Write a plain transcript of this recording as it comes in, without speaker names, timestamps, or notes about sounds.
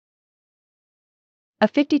A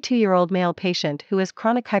 52-year-old male patient who has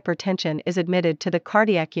chronic hypertension is admitted to the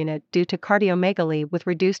cardiac unit due to cardiomegaly with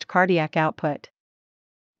reduced cardiac output.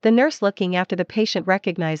 The nurse looking after the patient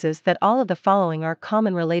recognizes that all of the following are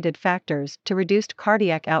common related factors to reduced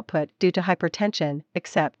cardiac output due to hypertension,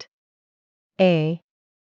 except A.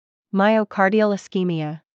 Myocardial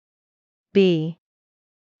ischemia. B.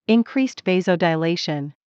 Increased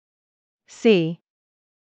vasodilation. C.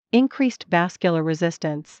 Increased vascular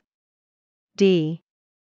resistance. D.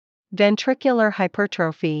 Ventricular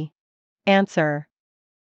hypertrophy. Answer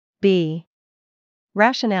B.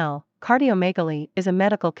 Rationale: cardiomegaly is a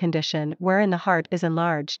medical condition wherein the heart is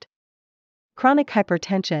enlarged. Chronic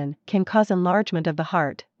hypertension can cause enlargement of the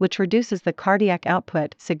heart, which reduces the cardiac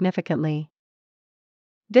output significantly.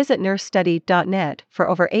 Visit nursestudy.net for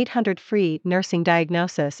over 800 free nursing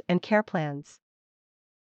diagnosis and care plans.